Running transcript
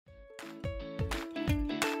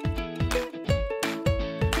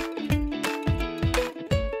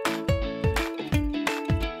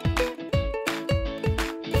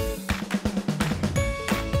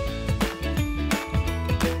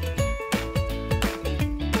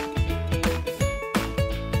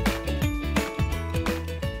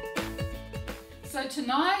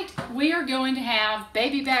we are going to have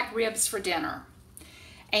baby back ribs for dinner.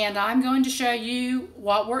 And I'm going to show you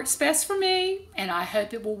what works best for me, and I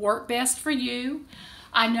hope it will work best for you.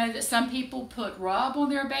 I know that some people put rub on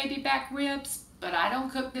their baby back ribs, but I don't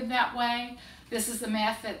cook them that way. This is the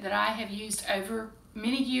method that I have used over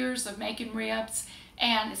many years of making ribs,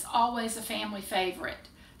 and it's always a family favorite.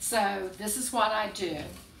 So this is what I do.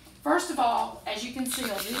 First of all, as you can see,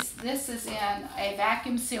 this is in a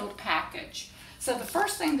vacuum sealed package. So the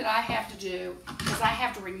first thing that I have to do is I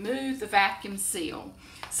have to remove the vacuum seal.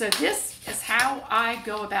 So this is how I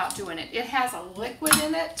go about doing it. It has a liquid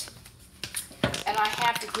in it, and I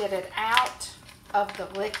have to get it out of the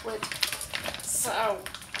liquid. So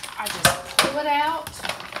I just pull it out,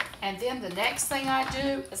 and then the next thing I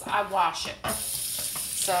do is I wash it.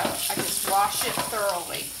 So I just wash it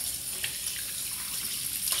thoroughly.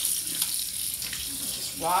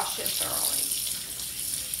 Just wash it thoroughly.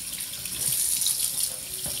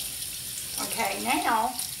 Okay,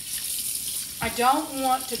 now I don't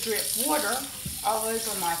want to drip water all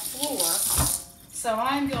over my floor, so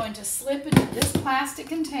I'm going to slip it in this plastic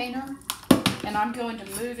container, and I'm going to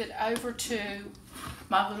move it over to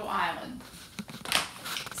my little island.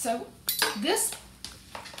 So this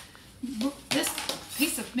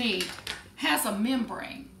piece of meat has a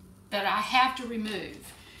membrane that I have to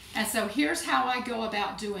remove, and so here's how I go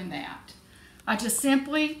about doing that. I just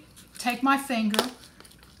simply take my finger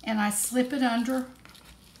and I slip it under,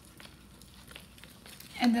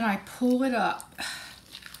 and then I pull it up,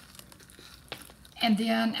 and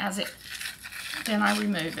then then I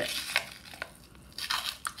remove it.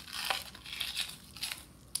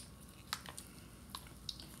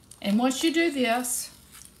 And once you do this,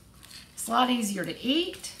 it's a lot easier to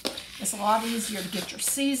eat. It's a lot easier to get your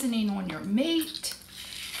seasoning on your meat.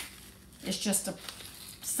 It's just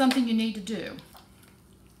something you need to do.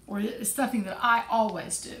 Or it's something that I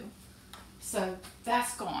always do. So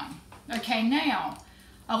that's gone. Okay, now,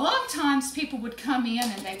 a lot of times people would come in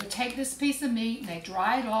and they would take this piece of meat and they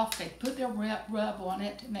dry it off, they put their rub on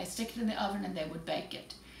it, and they stick it in the oven and they would bake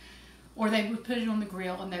it. Or they would put it on the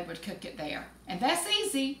grill and they would cook it there. And that's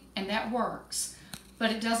easy and that works,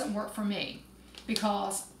 but it doesn't work for me.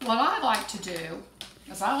 Because what I like to do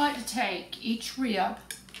is I like to take each rib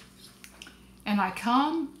and I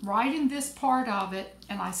come right in this part of it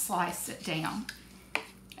and I slice it down.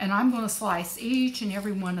 And I'm going to slice each and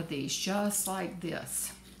every one of these just like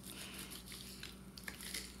this.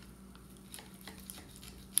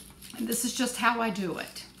 And this is just how I do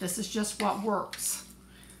it. This is just what works.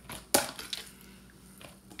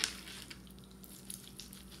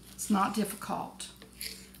 It's not difficult.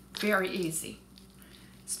 Very easy.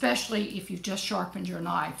 Especially if you've just sharpened your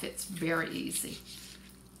knife, it's very easy.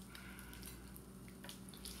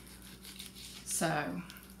 So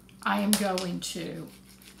I am going to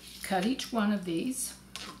cut each one of these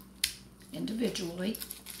individually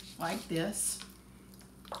like this.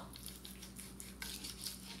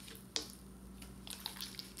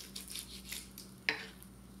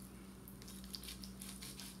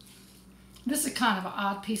 This is kind of an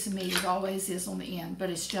odd piece of meat. It always is on the end, but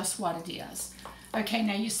it's just what it is. Okay,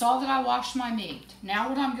 now you saw that I washed my meat. Now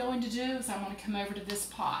what I'm going to do is I'm going to come over to this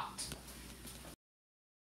pot.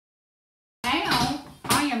 Now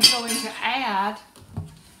I am going to add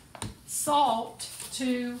salt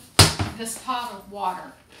to this pot of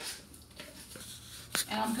water.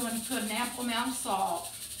 And I'm going to put an ample amount of salt.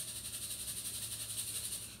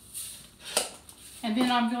 And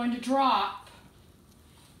then I'm going to drop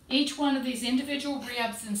each one of these individual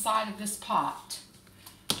ribs inside of this pot.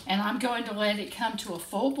 And I'm going to let it come to a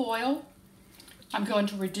full boil. I'm going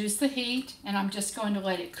to reduce the heat, and I'm just going to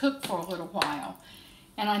let it cook for a little while.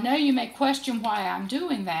 And I know you may question why I'm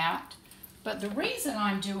doing that, but the reason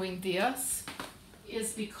I'm doing this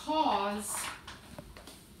is because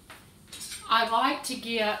I like to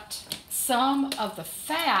get some of the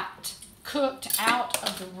fat cooked out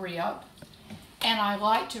of the rib, and I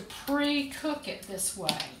like to pre-cook it this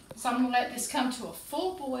way. So I'm going to let this come to a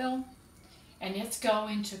full boil, and it's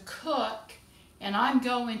going to cook, and I'm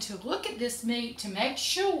going to look at this meat to make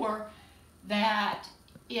sure that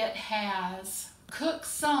it has cooked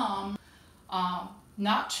some,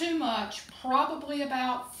 not too much, probably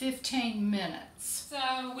about 15 minutes.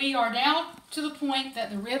 So we are now to the point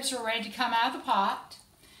that the ribs are ready to come out of the pot.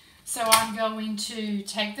 So I'm going to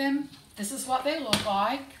take them. This is what they look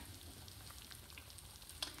like.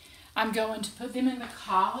 I'm going to put them in the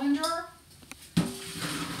colander.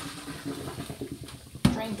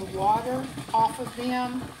 Drain the water off of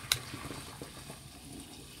them.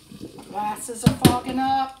 My glasses are fogging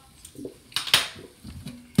up.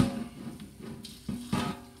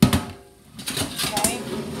 Okay.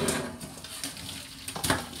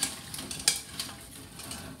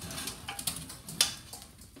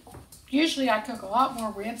 Usually I cook a lot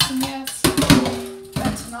more ribs than this,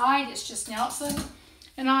 but tonight it's just Nelson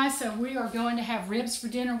and I, so we are going to have ribs for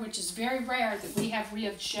dinner, which is very rare that we have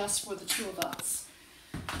ribs just for the two of us.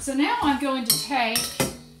 So now I'm going to take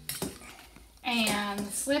and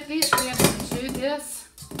slip these ribs into this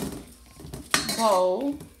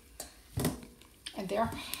bowl, and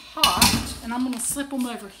they're hot, and I'm going to slip them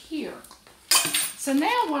over here. So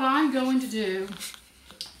now what I'm going to do,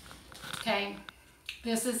 okay,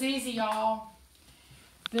 this is easy, y'all.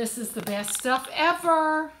 This is the best stuff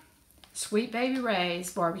ever. Sweet Baby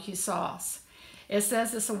Ray's barbecue sauce. It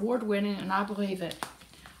says it's award-winning, and I believe it.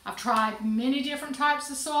 I've tried many different types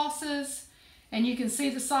of sauces, and you can see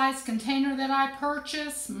the size container that I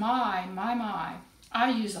purchased. My. I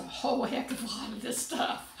use a whole heck of a lot of this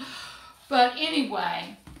stuff. But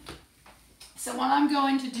anyway, so what I'm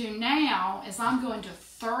going to do now is I'm going to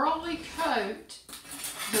thoroughly coat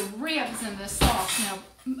the ribs in this sauce. Now,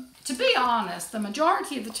 to be honest, the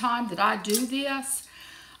majority of the time that I do this,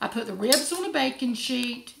 I put the ribs on a baking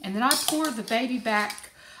sheet, and then I pour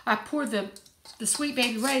the Sweet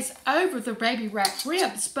Baby Ray's over the baby back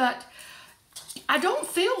ribs, but I don't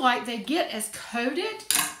feel like they get as coated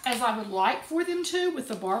as I would like for them to with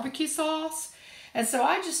the barbecue sauce. And so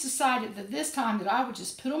I just decided that this time that I would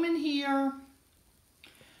just put them in here,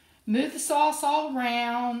 move the sauce all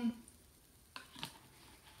around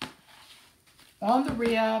on the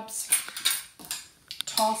ribs,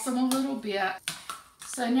 toss them a little bit.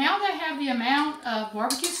 So now they have the amount of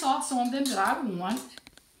barbecue sauce on them that I want.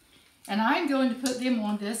 And I'm going to put them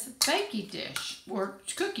on this baking dish or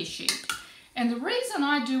cookie sheet. And the reason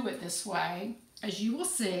I do it this way, as you will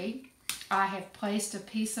see, I have placed a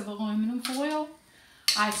piece of aluminum foil.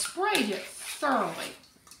 I sprayed it thoroughly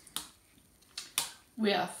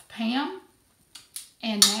with Pam.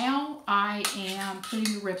 And now I am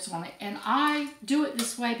putting the ribs on it. And I do it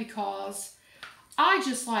this way because I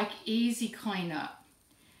just like easy cleanup.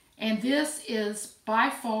 And this is by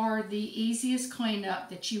far the easiest cleanup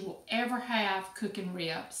that you will ever have cooking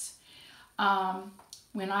ribs.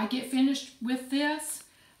 When I get finished with this,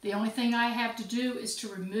 the only thing I have to do is to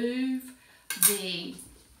remove the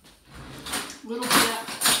little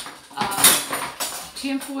bit of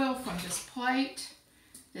tin foil from this plate,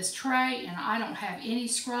 this tray, and I don't have any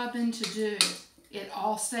scrubbing to do. It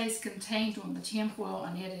all stays contained on the tin foil,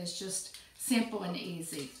 and it is just simple and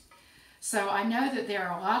easy. So I know that there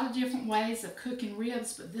are a lot of different ways of cooking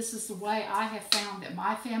ribs, but this is the way I have found that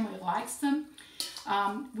my family likes them.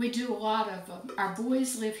 We do a lot of, our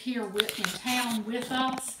boys live here in town with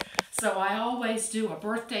us, so I always do a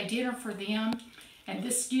birthday dinner for them. And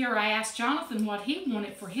this year I asked Jonathan what he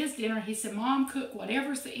wanted for his dinner. He said, "Mom, cook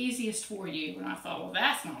whatever's the easiest for you." And I thought, well,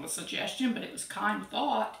 that's not a suggestion, but it was kind of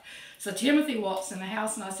thought. So Timothy walks in the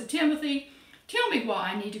house, and I said, "Timothy, tell me what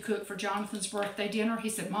I need to cook for Jonathan's birthday dinner." He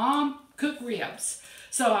said, "Mom, cook ribs."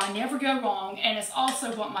 So I never go wrong, and it's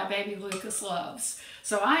also what my baby Lucas loves.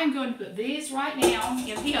 So I am going to put these right now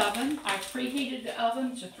in the oven. I preheated the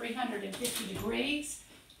oven to 350 degrees.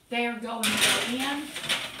 They are going to go in.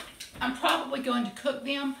 I'm probably going to cook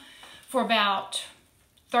them for about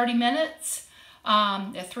 30 minutes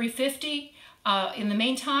at 350. In the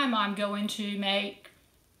meantime, I'm going to make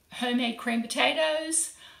homemade cream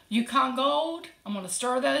potatoes, Yukon Gold. I'm going to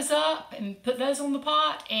stir those up and put those on the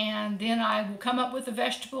pot, and then I will come up with a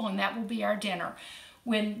vegetable, and that will be our dinner.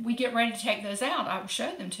 When we get ready to take those out, I will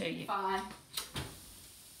show them to you. Fine.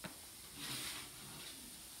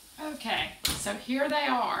 Okay, so here they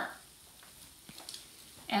are.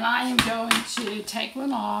 And I am going to take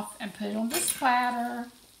one off and put it on this platter.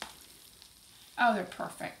 Oh, they're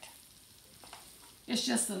perfect. It's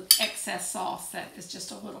just the excess sauce that is just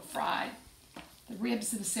a little fried. The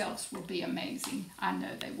ribs themselves will be amazing. I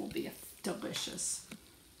know they will be delicious.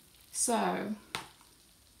 So,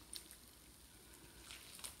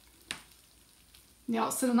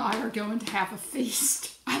 Nelson and I are going to have a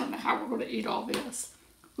feast. I don't know how we're going to eat all this.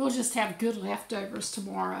 We'll just have good leftovers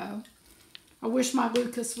tomorrow. I wish my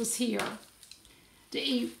Lucas was here to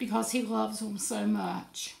eat because he loves them so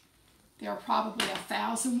much. There are probably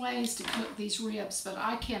 1,000 ways to cook these ribs, but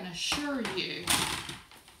I can assure you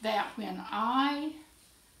that when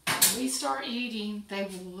we start eating, they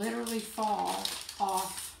will literally fall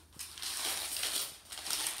off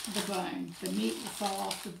the bone. The meat will fall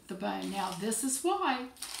off the bone. Now, this is why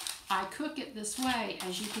I cook it this way,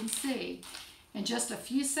 as you can see. In just a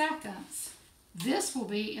few seconds, this will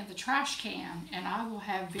be in the trash can, and I will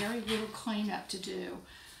have very little cleanup to do.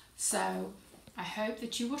 So I hope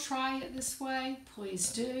that you will try it this way. Please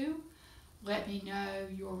do. Let me know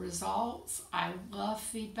your results. I love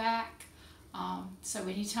feedback. So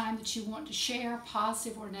anytime that you want to share,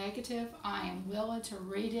 positive or negative, I am willing to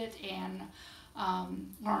read it and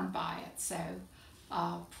learn by it. So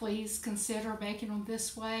please consider making them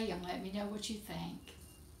this way and let me know what you think.